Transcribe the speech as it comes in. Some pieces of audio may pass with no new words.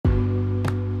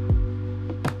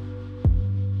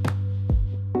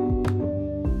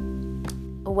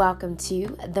welcome to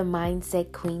the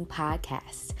Mindset Queen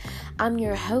podcast. I'm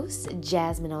your host,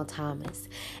 Jasmine L. Thomas,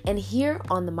 and here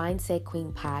on the Mindset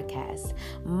Queen podcast,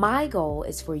 my goal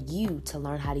is for you to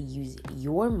learn how to use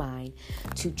your mind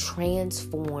to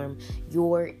transform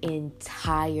your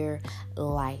entire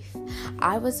life.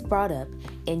 I was brought up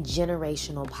in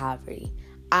generational poverty.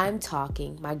 I'm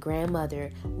talking my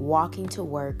grandmother walking to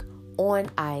work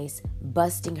on ice,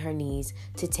 busting her knees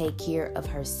to take care of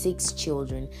her 6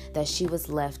 children that she was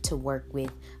left to work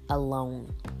with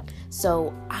alone.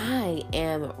 So I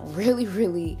am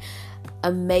really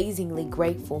amazingly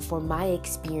grateful for my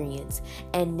experience,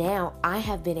 and now I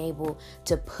have been able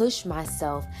to push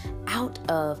myself out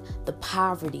of the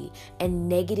poverty and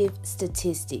negative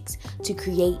statistics to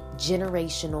create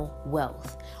generational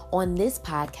wealth. On this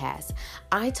podcast,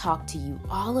 I talk to you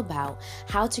all about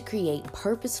how to create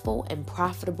purposeful and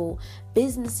profitable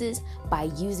businesses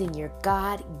by using your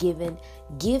God-given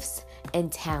gifts and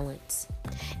talents.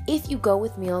 If you go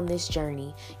with me on this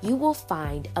journey, you will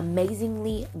find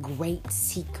amazingly great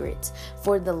secrets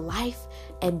for the life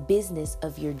and business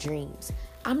of your dreams.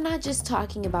 I'm not just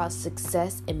talking about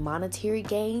success and monetary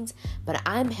gains, but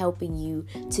I'm helping you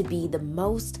to be the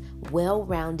most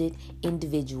well-rounded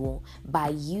individual by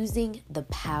using the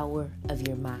power of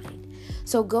your mind.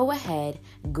 So go ahead,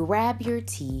 grab your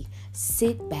tea,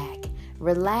 sit back,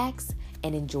 relax,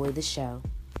 and enjoy the show.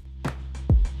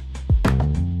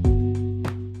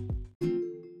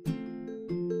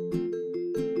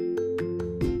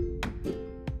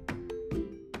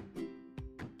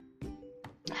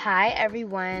 Hi,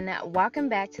 everyone. Welcome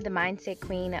back to the Mindset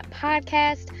Queen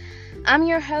podcast. I'm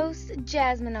your host,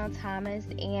 Jasmine L. Thomas,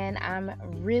 and I'm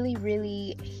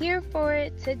really here for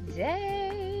it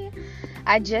today.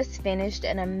 I just finished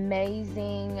an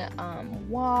amazing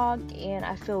walk, and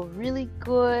I feel really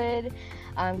good.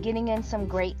 Getting in some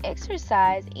great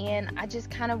exercise, and I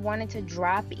just kind of wanted to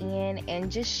drop in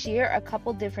and just share a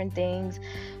couple different things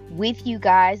with you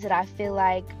guys that I feel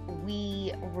like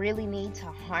we really need to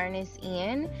harness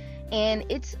in, and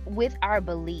it's with our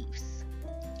beliefs.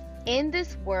 In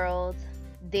this world,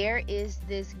 there is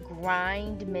this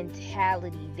grind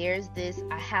mentality. There's this,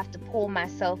 I have to pull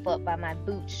myself up by my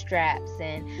bootstraps,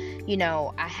 and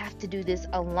I have to do this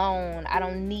alone. I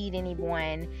don't need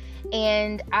anyone.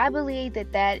 And I believe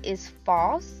that is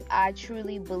false. I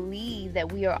truly believe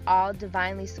that we are all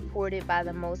divinely supported by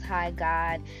the Most High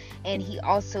God, and He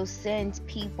also sends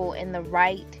people in the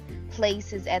right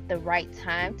places at the right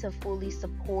time to fully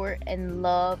support and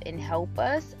love and help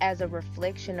us as a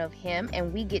reflection of Him,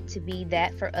 and we get to be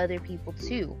that for other people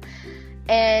too.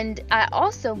 And I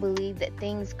also believe that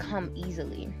things come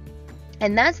easily,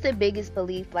 and that's the biggest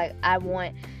belief I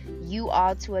want you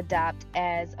all to adopt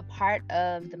as a part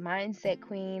of the Mindset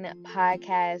Queen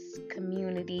podcast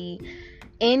community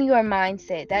in your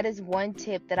mindset. That is one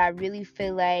tip that I really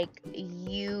feel like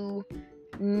you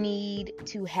need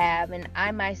to have, and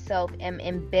I myself am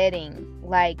embedding.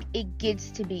 It gets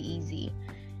to be easy.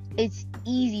 It's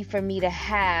easy for me to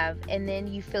have, and then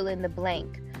you fill in the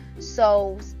blank.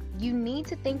 So you need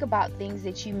to think about things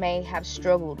that you may have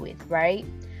struggled with, right?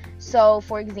 So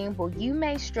for example, you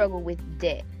may struggle with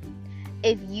debt.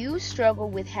 If you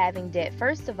struggle with having debt,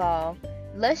 first of all,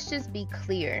 let's just be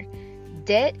clear.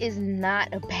 Debt is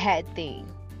not a bad thing,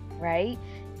 right?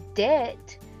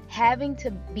 Debt, having to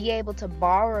be able to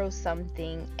borrow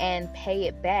something and pay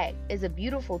it back, is a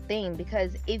beautiful thing,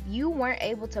 because if you weren't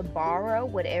able to borrow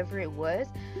whatever it was,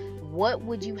 what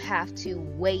would you have to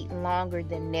wait longer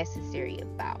than necessary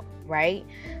about, right?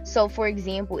 So for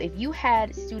example, if you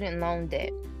had student loan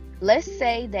debt, let's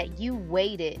say that you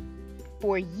waited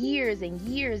for years and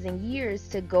years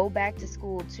to go back to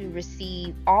school to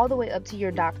receive all the way up to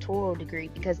your doctoral degree,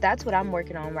 because that's what I'm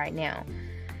working on right now.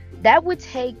 That would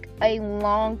take a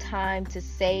long time to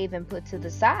save and put to the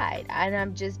side. And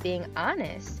I'm just being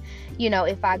honest.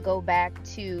 If I go back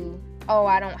to,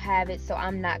 I don't have it, so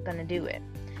I'm not going to do it,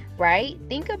 right?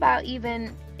 Think about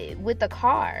even with a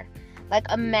car.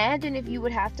 Imagine if you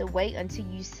would have to wait until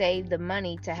you save the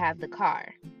money to have the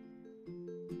car.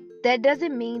 That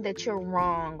doesn't mean that you're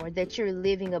wrong or that you're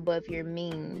living above your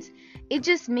means. It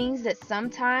just means that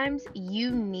sometimes you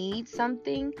need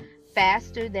something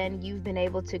faster than you've been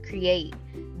able to create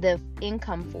the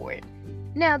income for it.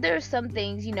 Now, there are some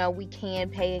things, we can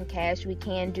pay in cash, we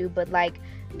can do, but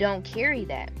don't carry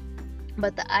that.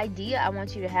 But the idea I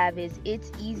want you to have is,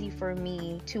 it's easy for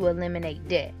me to eliminate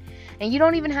debt. And you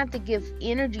don't even have to give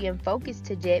energy and focus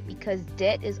to debt, because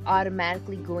debt is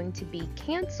automatically going to be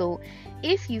canceled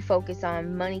if you focus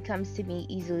on money comes to me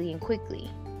easily and quickly,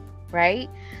 right?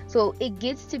 So it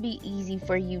gets to be easy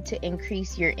for you to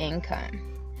increase your income.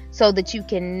 so that you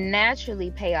can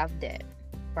naturally pay off debt,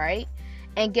 right?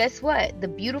 And guess what? The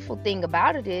beautiful thing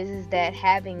about it is that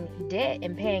having debt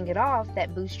and paying it off,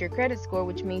 that boosts your credit score,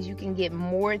 which means you can get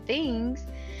more things.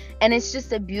 And it's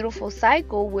just a beautiful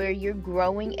cycle where you're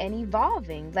growing and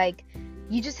evolving. Like,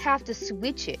 you just have to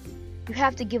switch it. You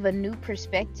have to give a new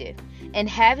perspective. And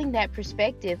having that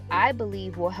perspective, I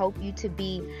believe, will help you to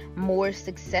be more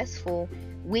successful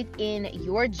within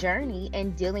your journey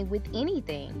and dealing with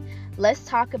anything. Let's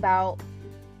talk about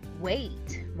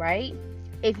weight, right?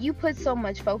 If you put so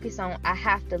much focus on, I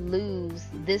have to lose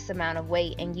this amount of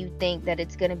weight, and you think that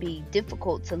it's going to be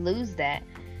difficult to lose that,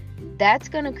 that's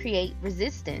going to create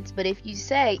resistance. But if you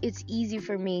say, it's easy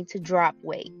for me to drop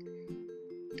weight,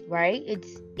 right?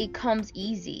 It comes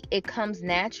easy. It comes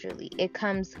naturally. It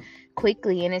comes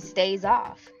quickly, and it stays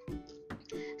off.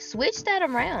 Switch that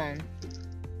around.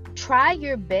 Try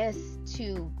your best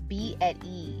to be at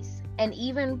ease. And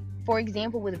even, for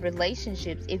example, with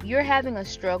relationships, if you're having a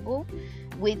struggle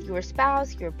with your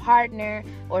spouse, your partner,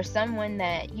 or someone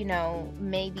that,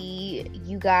 maybe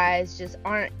you guys just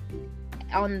aren't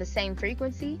on the same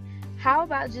frequency, how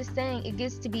about just saying, it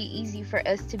gets to be easy for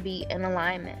us to be in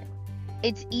alignment.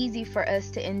 It's easy for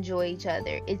us to enjoy each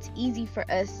other. It's easy for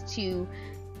us to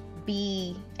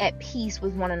be at peace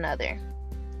with one another.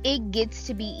 It gets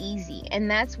to be easy. And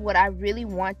that's what I really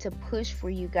want to push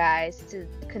for you guys to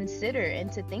consider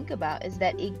and to think about, is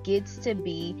that it gets to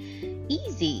be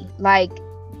easy. Like,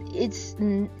 it's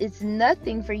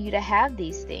nothing for you to have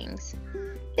these things.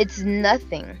 It's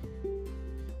nothing.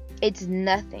 It's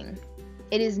nothing.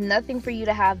 It is nothing for you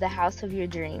to have the house of your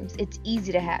dreams. It's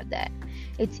easy to have that.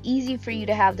 It's easy for you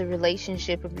to have the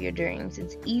relationship of your dreams.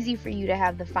 It's easy for you to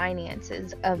have the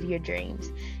finances of your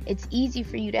dreams. It's easy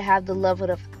for you to have the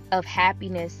level of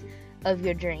happiness of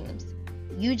your dreams.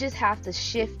 You just have to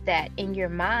shift that in your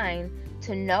mind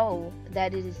to know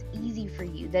that it is easy for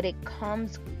you, that it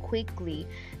comes quickly,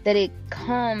 that it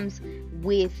comes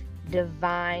with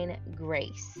divine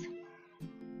grace.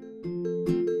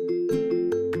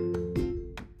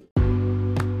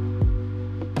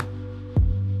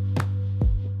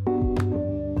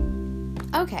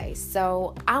 Okay,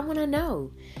 so I want to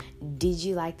know, did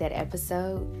you like that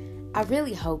episode? I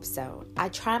really hope so. I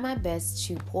try my best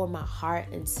to pour my heart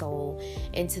and soul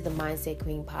into the Mindset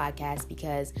Queen podcast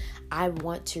because I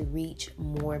want to reach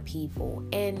more people.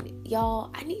 And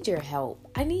y'all, I need your help.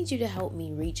 I need you to help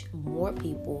me reach more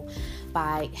people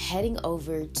by heading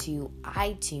over to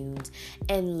iTunes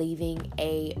and leaving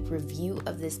a review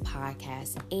of this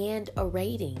podcast and a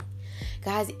rating.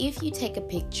 Guys, if you take a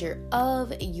picture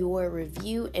of your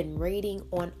review and rating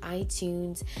on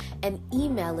iTunes and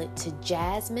email it to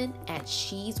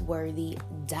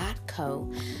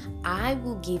jasmine@shesworthy.co, I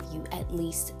will give you at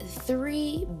least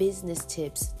 3 business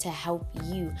tips to help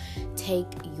you take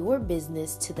your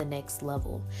business to the next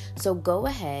level. So go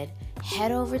ahead,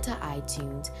 head over to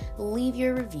iTunes, leave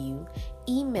your review,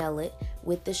 email it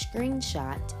with the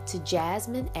screenshot to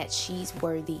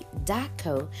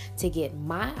jasmine@shesworthy.co to get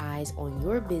my eyes on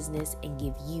your business and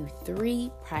give you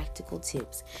 3 practical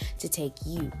tips to take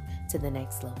you to the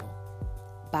next level.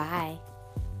 Bye.